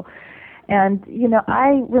apolitical. And, you know,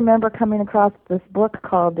 I remember coming across this book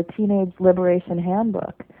called The Teenage Liberation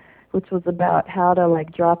Handbook, which was about how to,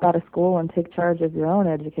 like, drop out of school and take charge of your own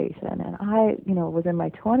education. And I, you know, was in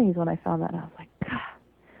my 20s when I found that, and I was like, God,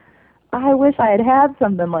 I wish I had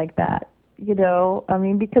something like that. You know, I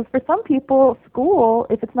mean, because for some people, school,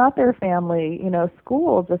 if it's not their family, you know,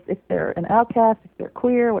 school, just if they're an outcast, if they're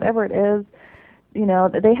queer, whatever it is, you know,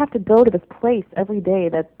 they have to go to this place every day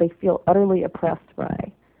that they feel utterly oppressed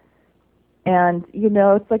by. And, you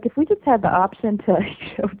know, it's like if we just had the option to,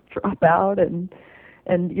 you know, drop out and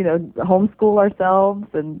you know, homeschool ourselves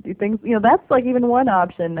and do things, you know, that's like even one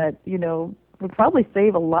option that, you know, would probably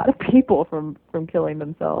save a lot of people from killing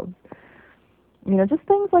themselves. You know, just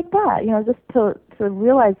things like that, you know, just to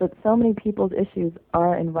realize that so many people's issues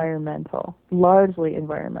are environmental, largely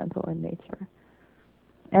environmental in nature.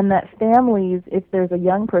 And that families, if there's a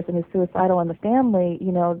young person who's suicidal in the family,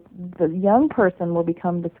 you know, the young person will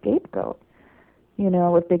become the scapegoat. You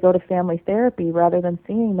know, if they go to family therapy, rather than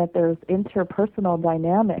seeing that there's interpersonal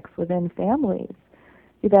dynamics within families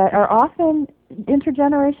that are often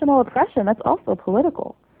intergenerational oppression, that's also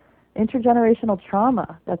political. Intergenerational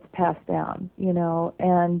trauma that's passed down, you know,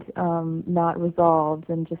 and not resolved,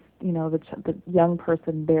 and just, you know, the young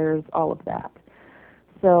person bears all of that.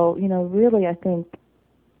 So, you know, really I think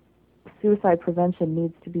suicide prevention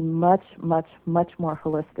needs to be much, much, much more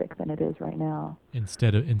holistic than it is right now.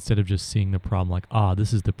 Instead of just seeing the problem like,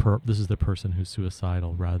 this is the person who's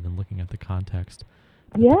suicidal, rather than looking at the context.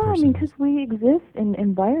 Yeah, I mean, because we exist in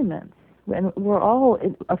environments, and we're all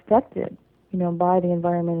affected, you know, by the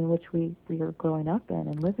environment in which we are growing up in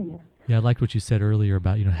and living in. Yeah, I liked what you said earlier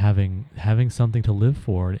about, you know, having something to live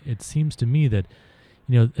for. It seems to me that,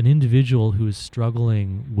 you know, an individual who is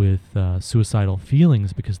struggling with suicidal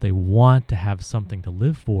feelings because they want to have something to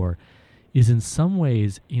live for is in some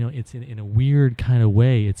ways, you know, it's in a weird kind of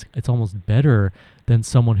way, it's almost better than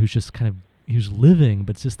someone who's just kind of, who's living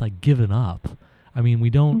but just like given up. I mean, we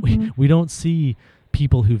don't see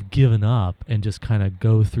people who've given up and just kind of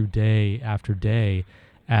go through day after day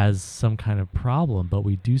as some kind of problem, but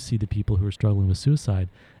we do see the people who are struggling with suicide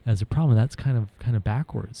as a problem. That's kind of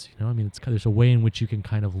backwards, you know. I mean, there's a way in which you can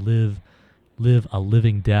kind of live a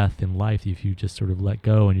living death in life if you just sort of let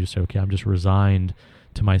go and you just say, okay, I'm just resigned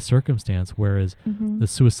to my circumstance. Whereas the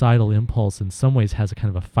suicidal impulse in some ways has a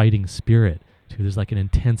kind of a fighting spirit too. There's like an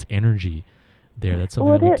intense energy there. That's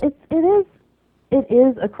something. Well, it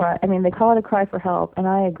is a cry. I mean, they call it a cry for help, and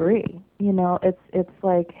I agree. You know, it's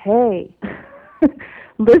like, hey,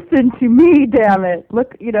 listen to me, damn it.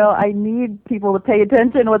 Look, you know, I need people to pay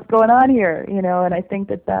attention to what's going on here, you know, and I think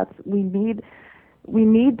that's we need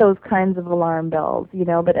those kinds of alarm bells, you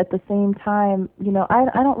know, but at the same time, you know, I'm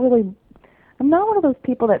not one of those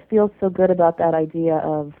people that feels so good about that idea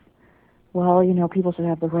of, well, you know, people should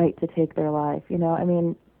have the right to take their life, you know. I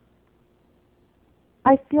mean,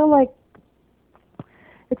 I feel like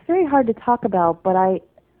it's very hard to talk about, but I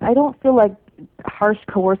don't feel like harsh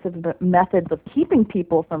coercive methods of keeping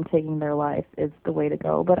people from taking their life is the way to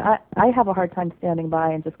go. But I have a hard time standing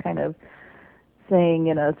by and just kind of saying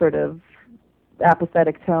in a sort of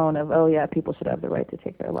apathetic tone of, oh yeah, people should have the right to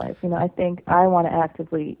take their life. I think I want to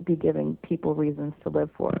actively be giving people reasons to live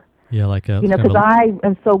for. Yeah, like a because I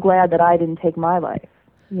am so glad that I didn't take my life.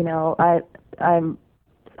 I'm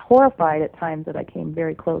horrified at times that I came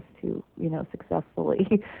very close to,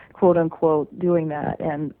 successfully, quote unquote, doing that,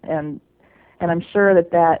 and I'm sure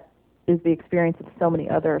that is the experience of so many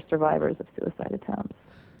other survivors of suicide attempts.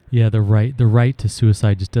 Yeah, the right to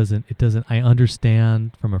suicide just doesn't. I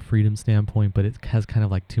understand from a freedom standpoint, but it has kind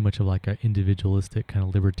of like too much of like an individualistic kind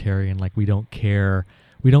of libertarian, like we don't care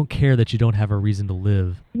that you don't have a reason to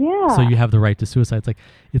live. Yeah. So you have the right to suicide.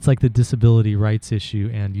 It's like the disability rights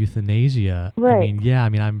issue and euthanasia. Right.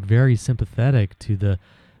 I'm very sympathetic to the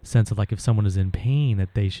sense of like if someone is in pain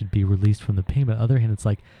that they should be released from the pain. But on the other hand, it's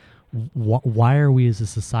like why are we as a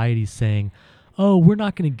society saying, oh, we're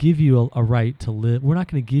not going to give you a right to live. We're not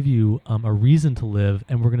going to give you a reason to live,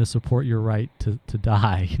 and we're going to support your right to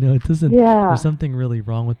die. It doesn't. Yeah. There's something really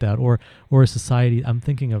wrong with that. Or a society. I'm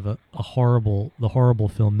thinking of the horrible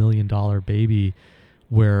film $1 Million Baby,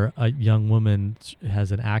 where a young woman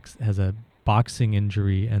has a boxing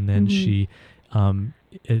injury, and then she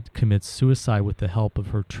commits suicide with the help of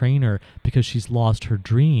her trainer because she's lost her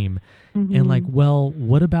dream. And like, well,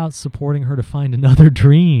 what about supporting her to find another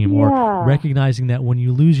dream? Yeah. Or recognizing that when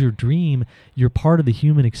you lose your dream, you're part of the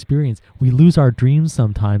human experience. We lose our dreams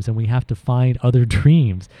sometimes, and we have to find other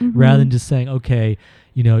dreams rather than just saying, okay,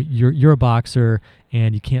 you're a boxer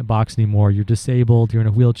and you can't box anymore. You're disabled. You're in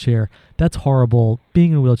a wheelchair. That's horrible.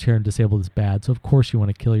 Being in a wheelchair and disabled is bad. So of course you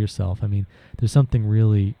want to kill yourself. There's something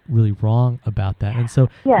really, really wrong about that. And so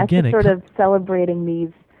again, it's sort of celebrating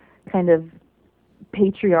these kind of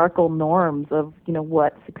patriarchal norms of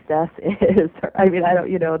what success is. I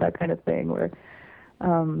don't that kind of thing where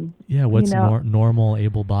what's normal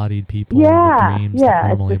able-bodied people, dreams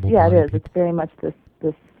normal able-bodied it is. people. It's very much this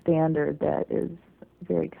standard that is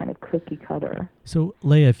very kind of cookie cutter. So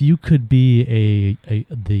Leah, if you could be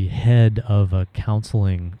the head of a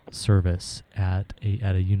counseling service at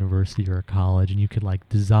a university or a college, and you could like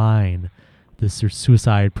design this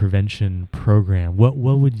suicide prevention program, what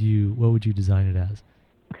would you design it as?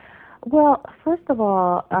 Well, first of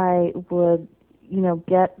all, I would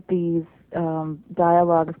get these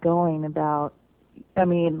dialogues going about.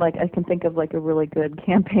 I can think of like a really good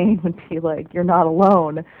campaign would be like, "You're not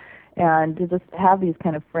alone," and to just have these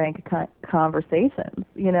kind of frank conversations,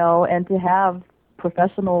 and to have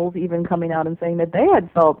professionals even coming out and saying that they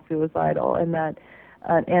had felt suicidal, and that.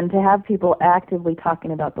 And to have people actively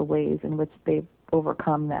talking about the ways in which they've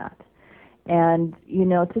overcome that. And,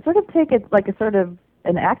 to sort of take it like a sort of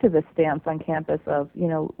an activist stance on campus of,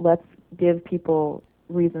 let's give people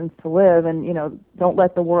reasons to live and, don't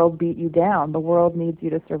let the world beat you down. The world needs you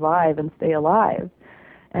to survive and stay alive.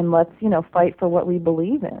 And let's, fight for what we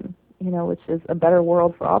believe in, which is a better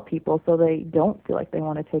world for all people so they don't feel like they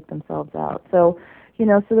want to take themselves out. So,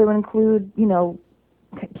 so they would include,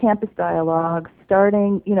 campus dialogues,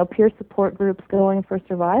 starting, peer support groups going for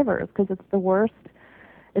survivors, because it's the worst.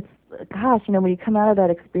 It's, when you come out of that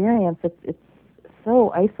experience, it's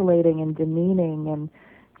so isolating and demeaning, and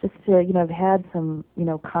just to, I've had some,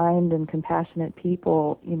 kind and compassionate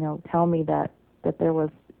people, tell me that there was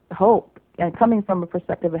hope, and coming from a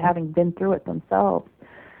perspective of having been through it themselves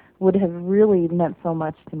would have really meant so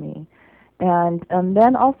much to me. And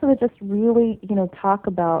then also to just really, talk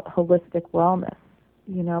about holistic wellness.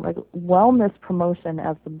 Like wellness promotion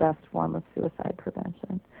as the best form of suicide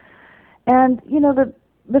prevention. And,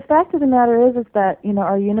 the fact of the matter is that,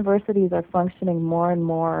 our universities are functioning more and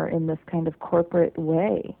more in this kind of corporate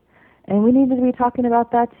way. And we need to be talking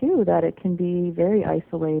about that too, that it can be very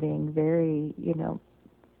isolating, very,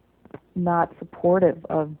 not supportive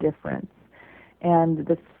of difference. And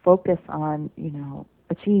this focus on,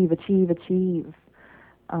 achieve.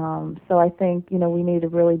 So I think, we need to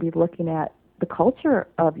really be looking at the culture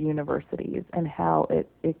of universities and how it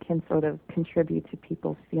can sort of contribute to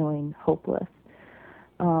people feeling hopeless.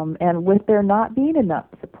 And with there not being enough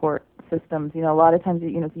support systems, a lot of times,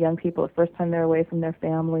 young people, the first time they're away from their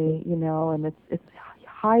family, and it's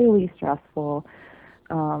highly stressful.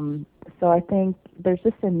 So I think there's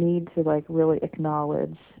just a need to like really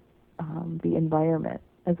acknowledge the environment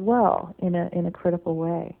as well in a critical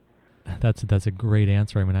way. That's a great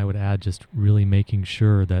answer. I would add just really making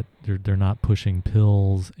sure that they're not pushing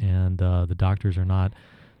pills, and the doctors are not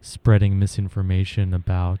spreading misinformation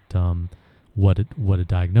about what a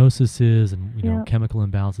diagnosis is, and Yeah. chemical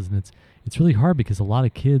imbalances. And it's really hard because a lot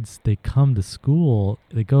of kids, they come to school,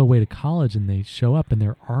 they go away to college, and they show up and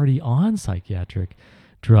they're already on psychiatric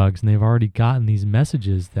drugs, and they've already gotten these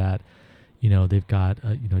messages that they've got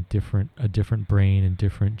a different brain and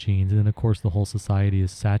different genes. And then of course the whole society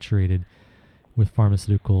is saturated with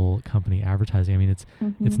pharmaceutical company advertising. I mean,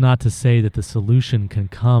 it's not to say that the solution can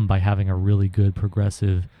come by having a really good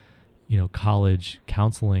progressive college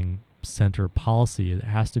counseling center policy. It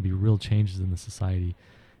has to be real changes in the society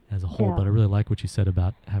as a whole. Yeah. But I really like what you said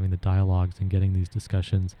about having the dialogues and getting these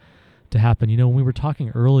discussions to happen. When we were talking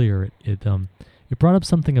earlier, it brought up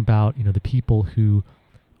something about the people who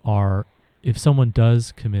are, if someone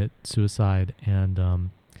does commit suicide, and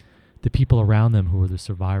the people around them who are the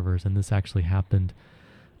survivors. And this actually happened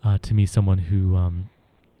to me. Someone who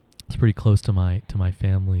is pretty close to my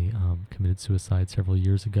family committed suicide several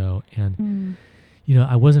years ago, and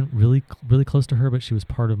I wasn't really close to her, but she was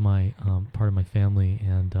part of my family,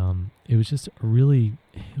 and it was just a really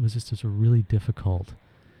difficult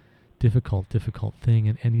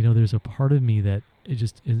thing. And there's a part of me that it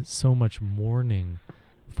just is so much mourning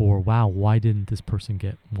for, wow, why didn't this person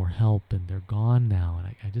get more help, and they're gone now.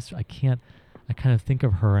 And I can't, I kind of think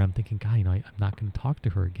of her, and I'm thinking, God, I'm not going to talk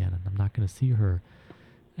to her again, and I'm not going to see her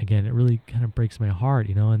again. It really kind of breaks my heart,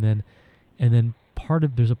 and then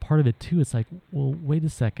there's a part of it too. It's like, well, wait a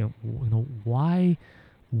second, why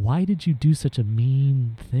did you do such a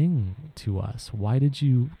mean thing to us? Why did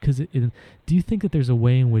you, do you think that there's a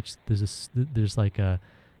way in which there's like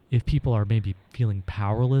if people are maybe feeling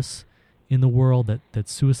powerless in the world, that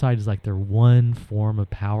suicide is like their one form of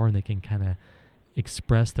power, and they can kind of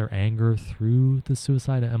express their anger through the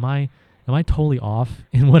suicide? Am I totally off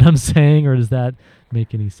in what I'm saying, or does that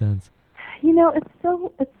make any sense?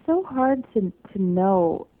 It's so hard to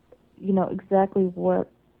know, exactly what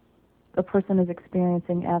a person is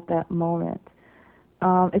experiencing at that moment.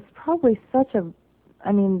 It's probably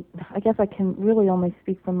I guess I can really only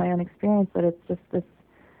speak from my own experience, but it's just this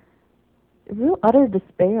real utter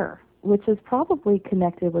despair, which is probably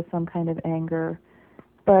connected with some kind of anger.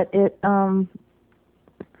 But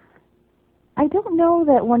I don't know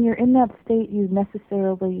that when you're in that state you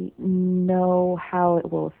necessarily know how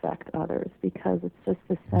it will affect others, because it's just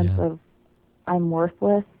this sense of I'm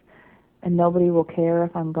worthless and nobody will care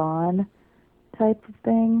if I'm gone type of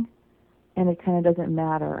thing, and it kind of doesn't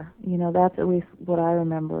matter. That's at least what I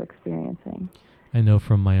remember experiencing. I know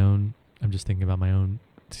from my own, I'm just thinking about my own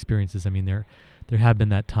experiences. I mean, there have been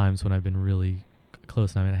that times when I've been really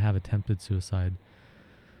close. I mean, I have attempted suicide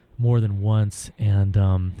more than once, and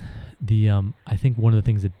I think one of the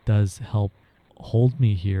things that does help hold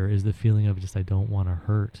me here is the feeling of just, I don't want to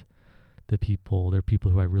hurt the people. They're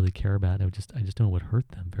people who I really care about, and I just know it would hurt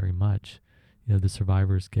them very much. The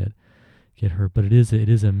survivors get hurt, but it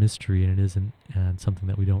is a mystery, and it isn't, and something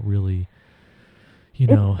that we don't really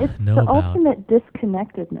know it's know the about. ultimate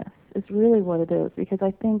disconnectedness is really what it is, because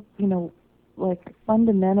I think like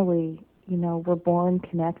fundamentally we're born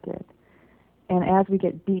connected. And as we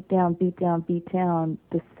get beat down,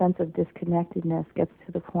 this sense of disconnectedness gets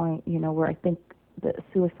to the point, where I think the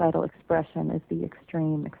suicidal expression is the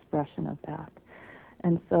extreme expression of that.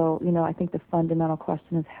 And so, I think the fundamental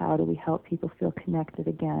question is, how do we help people feel connected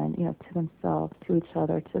again, to themselves, to each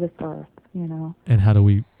other, to this earth, And how do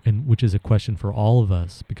we, and which is a question for all of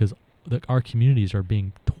us, because our communities are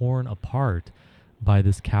being torn apart by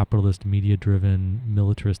this capitalist, media-driven,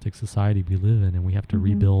 militaristic society we live in, and we have to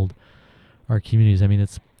rebuild our communities. I mean,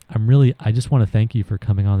 I just want to thank you for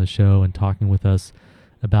coming on the show and talking with us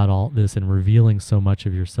about all this and revealing so much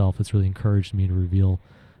of yourself. It's really encouraged me to reveal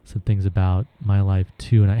some things about my life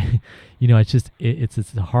too. And I,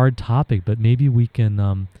 it's a hard topic, but maybe we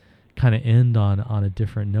can kind of end on a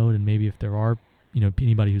different note. And maybe if there are,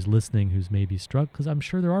 anybody who's listening who's maybe struck, because I'm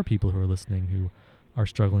sure there are people who are listening who are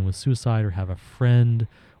struggling with suicide, or have a friend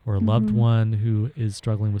or a loved one who is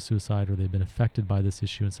struggling with suicide, or they've been affected by this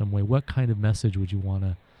issue in some way. What kind of message would you want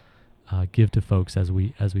to give to folks as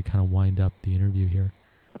we kind of wind up the interview here?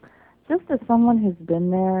 Just as someone who's been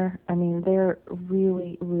there, I mean, there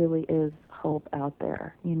really, really is hope out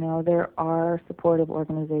there. There are supportive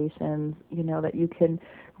organizations, that you can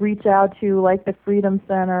reach out to, like the Freedom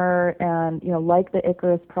Center and, like the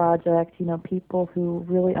Icarus Project, people who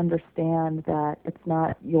really understand that it's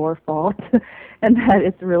not your fault and that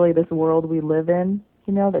it's really this world we live in,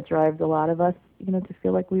 that drives a lot of us, to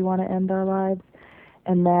feel like we want to end our lives,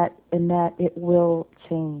 and that it will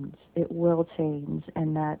change. It will change,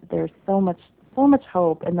 and that there's so much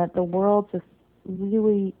hope, and that the world just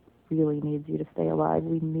really, really needs you to stay alive.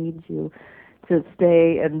 We need you to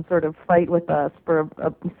stay and sort of fight with us for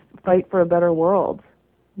a fight for a better world,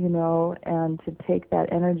 and to take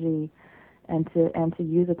that energy and to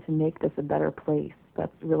use it to make this a better place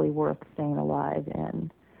that's really worth staying alive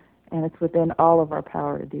in. And it's within all of our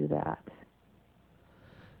power to do that.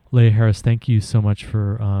 Leah Harris, thank you so much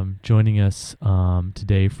for joining us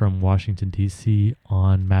today from Washington, D.C.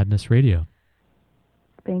 on Madness Radio.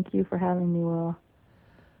 Thank you for having me, Will.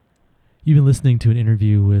 You've been listening to an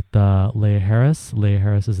interview with Leah Harris. Leah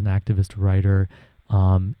Harris is an activist, writer,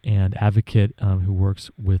 and advocate who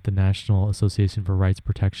works with the National Association for Rights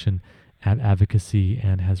Protection at Advocacy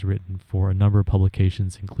and has written for a number of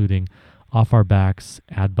publications, including Off Our Backs,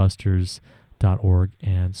 Adbusters.org,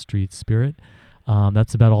 and Street Spirit.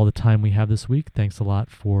 That's about all the time we have this week. Thanks a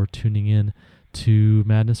lot for tuning in to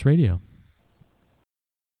Madness Radio.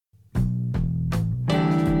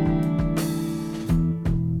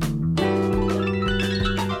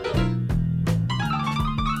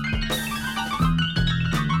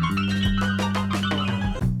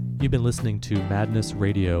 You've been listening to Madness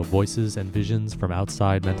Radio, Voices and Visions from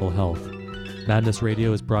Outside Mental Health. Madness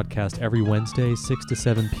Radio is broadcast every Wednesday, 6 to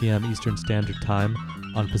 7 p.m. Eastern Standard Time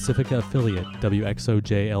on Pacifica affiliate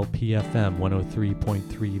WXOJ-LP-FM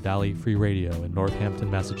 103.3 Valley Free Radio in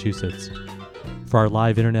Northampton, Massachusetts. For our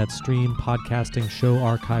live internet stream, podcasting, show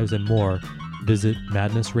archives, and more, visit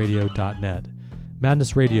madnessradio.net.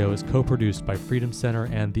 Madness Radio is co-produced by Freedom Center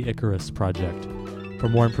and the Icarus Project. For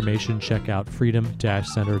more information, check out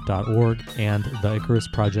freedom-center.org and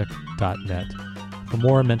theicarusproject.net. For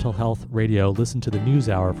more mental health radio, listen to the News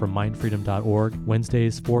Hour from mindfreedom.org,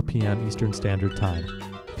 Wednesdays, 4 p.m. Eastern Standard Time.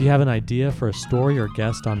 If you have an idea for a story or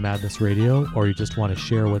guest on Madness Radio, or you just want to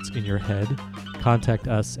share what's in your head, contact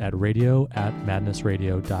us at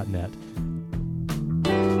radio@madnessradio.net.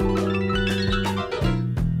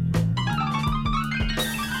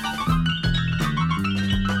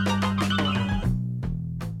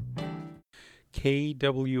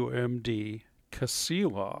 KWMD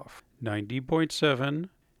Kasilov 90.7,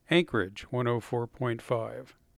 Anchorage 104.5.